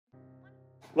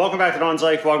Welcome back to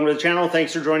DONSLIFE. Welcome to the channel.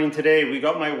 Thanks for joining today. We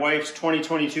got my wife's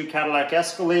 2022 Cadillac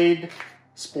Escalade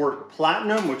Sport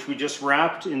Platinum, which we just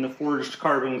wrapped in the forged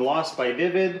carbon gloss by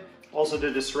Vivid. Also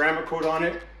did a ceramic coat on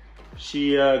it.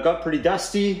 She got pretty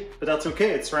dusty, but that's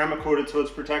okay. It's ceramic coated, so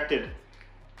it's protected.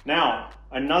 Now,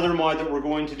 another mod that we're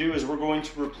going to do is we're going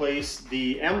to replace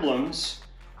the emblems.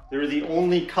 They're the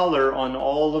only color on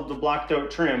all of the blacked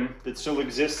out trim that still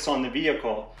exists on the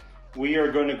vehicle. We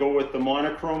are going to go with the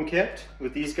Monochrome kit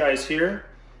with these guys here.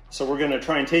 So we're going to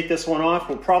try and take this one off.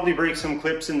 We'll probably break some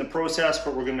clips in the process,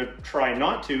 but we're going to try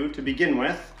not to begin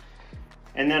with.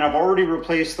 And then I've already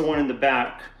replaced the one in the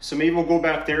back. So maybe we'll go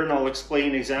back there and I'll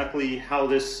explain exactly how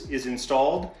this is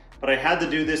installed. But I had to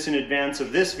do this in advance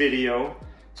of this video.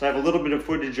 So I have a little bit of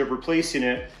footage of replacing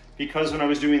it because when I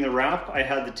was doing the wrap, I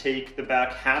had to take the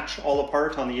back hatch all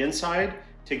apart on the inside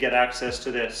to get access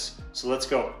to this. So let's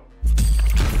go.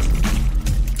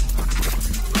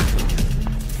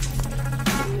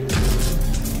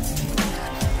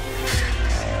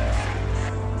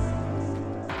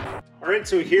 Alright,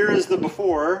 so here is the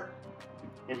before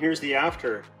and here's the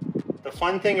after. The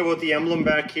fun thing about the emblem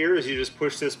back here is you just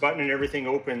push this button and everything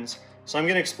opens. So I'm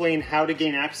going to explain how to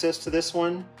gain access to this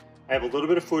one. I have a little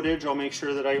bit of footage. I'll make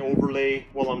sure that I overlay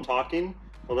while I'm talking.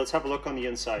 Well, let's have a look on the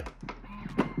inside.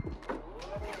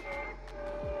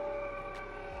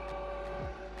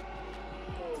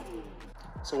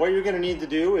 So what you're going to need to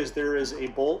do is there is a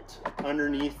bolt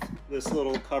underneath this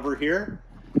little cover here.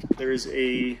 There's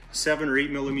a 7 or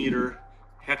 8 millimeter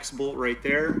hex bolt right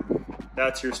there.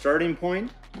 That's your starting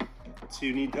point. So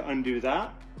you need to undo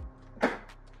that.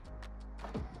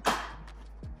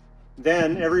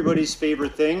 Then everybody's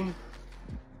favorite thing,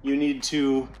 you need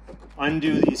to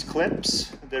undo these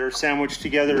clips that are sandwiched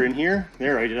together in here.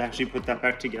 There, I did actually put that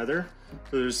back together.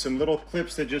 So there's some little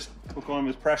clips that just hook on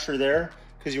with pressure there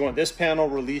because you want this panel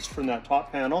released from that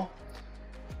top panel.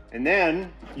 And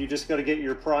then you just got to get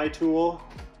your pry tool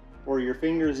or your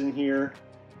fingers in here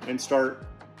and start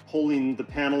pulling the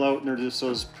panel out, and there's just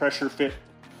those pressure fit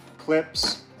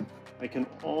clips. I can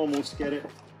almost get it.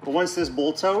 But once this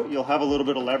bolts out, you'll have a little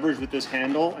bit of leverage with this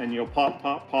handle and you'll pop,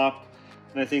 pop, pop.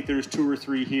 And I think there's 2 or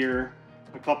 3 here,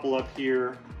 a couple up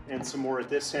here, and some more at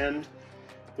this end.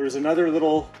 There's another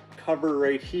little cover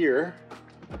right here,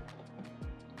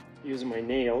 using my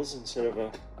nails instead of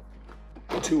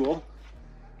a tool.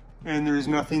 And there's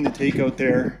nothing to take out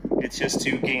there. It's just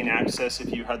to gain access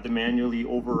if you had to manually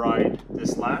override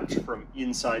this latch from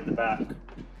inside the back.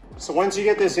 So once you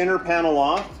get this inner panel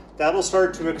off, that'll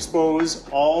start to expose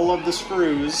all of the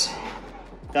screws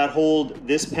that hold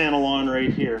this panel on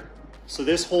right here. So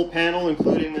this whole panel,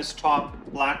 including this top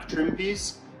black trim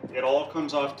piece, it all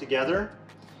comes off together.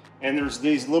 And there's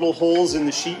these little holes in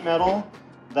the sheet metal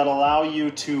that allow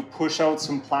you to push out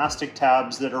some plastic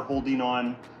tabs that are holding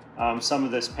on some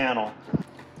of this panel.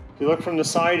 If you look from the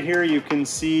side here, you can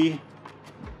see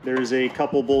there's a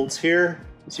couple bolts here.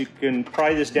 So you can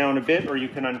pry this down a bit or you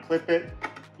can unclip it.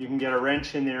 You can get a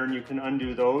wrench in there and you can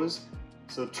undo those.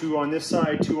 So 2 on this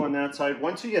side, 2 on that side.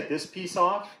 Once you get this piece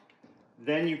off,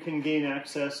 then you can gain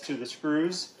access to the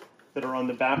screws that are on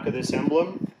the back of this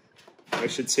emblem. I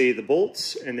should say the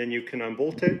bolts, and then you can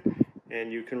unbolt it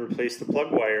and you can replace the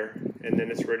plug wire and then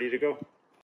it's ready to go.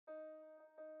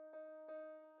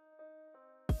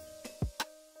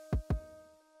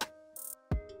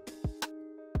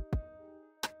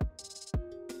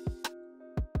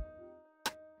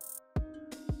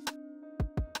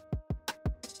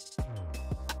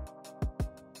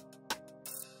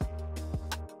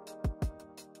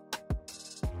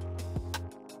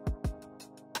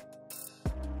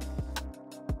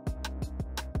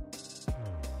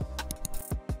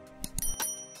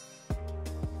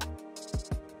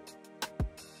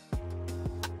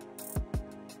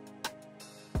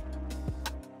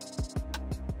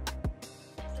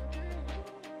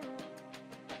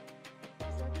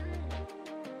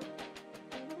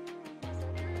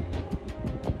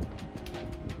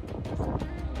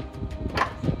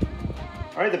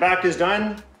 All right, the back is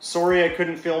done. Sorry I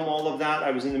couldn't film all of that. I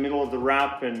was in the middle of the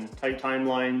wrap and tight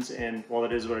timelines, and well,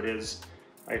 it is what it is.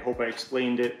 I hope I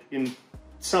explained it in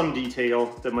some detail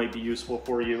that might be useful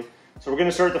for you. So we're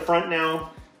gonna start the front now.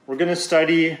 We're gonna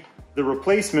study the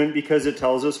replacement because it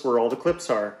tells us where all the clips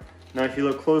are. Now, if you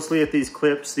look closely at these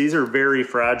clips, these are very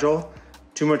fragile.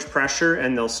 Too much pressure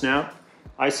and they'll snap.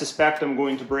 I suspect I'm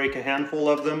going to break a handful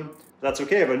of them. That's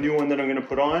okay, I have a new one that I'm gonna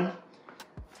put on.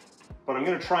 But I'm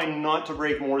going to try not to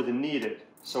break more than needed.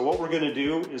 So what we're going to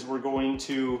do is we're going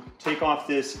to take off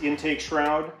this intake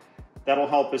shroud. That'll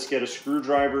help us get a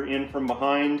screwdriver in from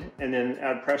behind and then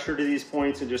add pressure to these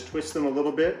points and just twist them a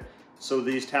little bit so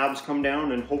these tabs come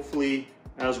down, and hopefully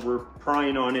as we're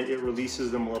prying on it, it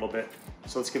releases them a little bit.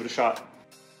 So let's give it a shot.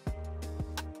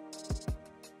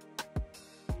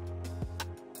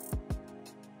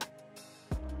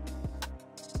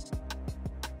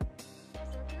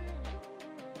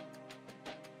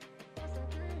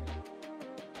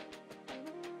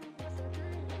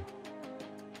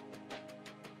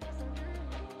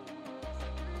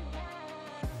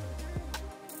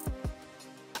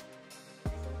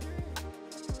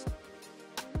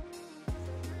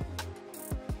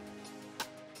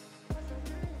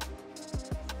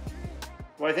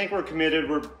 Well, I think we're committed.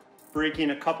 We're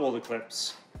breaking a couple of the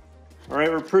clips. All right,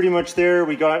 we're pretty much there.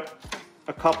 We got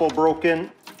a couple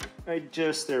broken.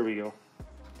 There we go.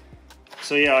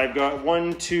 So yeah, I've got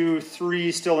 1, 2,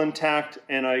 3 still intact,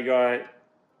 and I got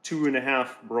 2.5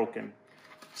 broken.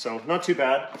 So not too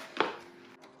bad.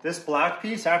 This black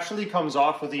piece actually comes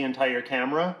off with the entire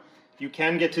camera. You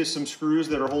can get to some screws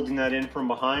that are holding that in from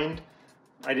behind.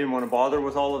 I didn't want to bother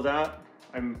with all of that.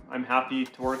 I'm happy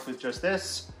to work with just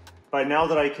this. But now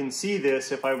that I can see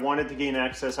this, if I wanted to gain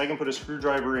access, I can put a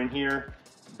screwdriver in here,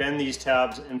 bend these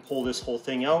tabs, and pull this whole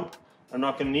thing out. I'm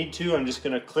not going to need to, I'm just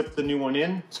going to clip the new one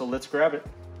in, so let's grab it.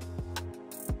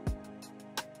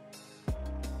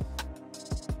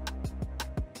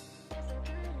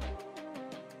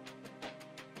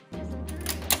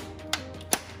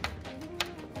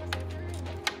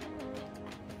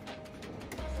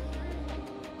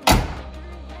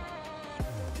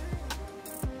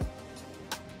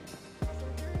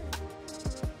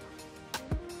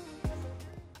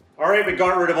 All right, we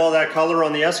got rid of all that color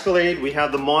on the Escalade. We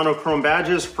have the monochrome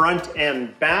badges front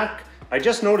and back. I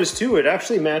just noticed too, it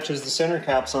actually matches the center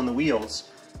caps on the wheels.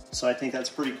 So I think that's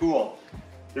pretty cool.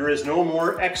 There is no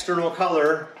more external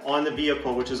color on the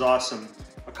vehicle, which is awesome.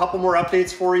 A couple more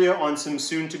updates for you on some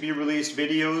soon to be released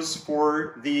videos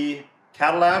for the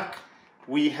Cadillac.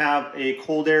 We have a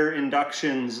cold air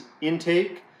inductions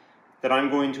intake that I'm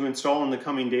going to install in the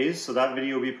coming days. So that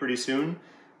video will be pretty soon.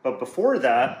 But before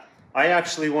that, I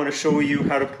actually want to show you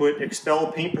how to put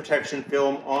Expel paint protection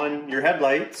film on your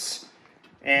headlights.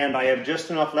 And I have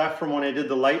just enough left from when I did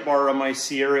the light bar on my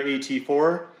Sierra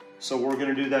AT4. So we're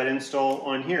going to do that install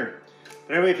on here.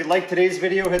 But anyway, if you liked today's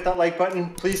video, hit that like button.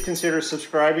 Please consider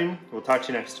subscribing. We'll talk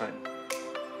to you next time.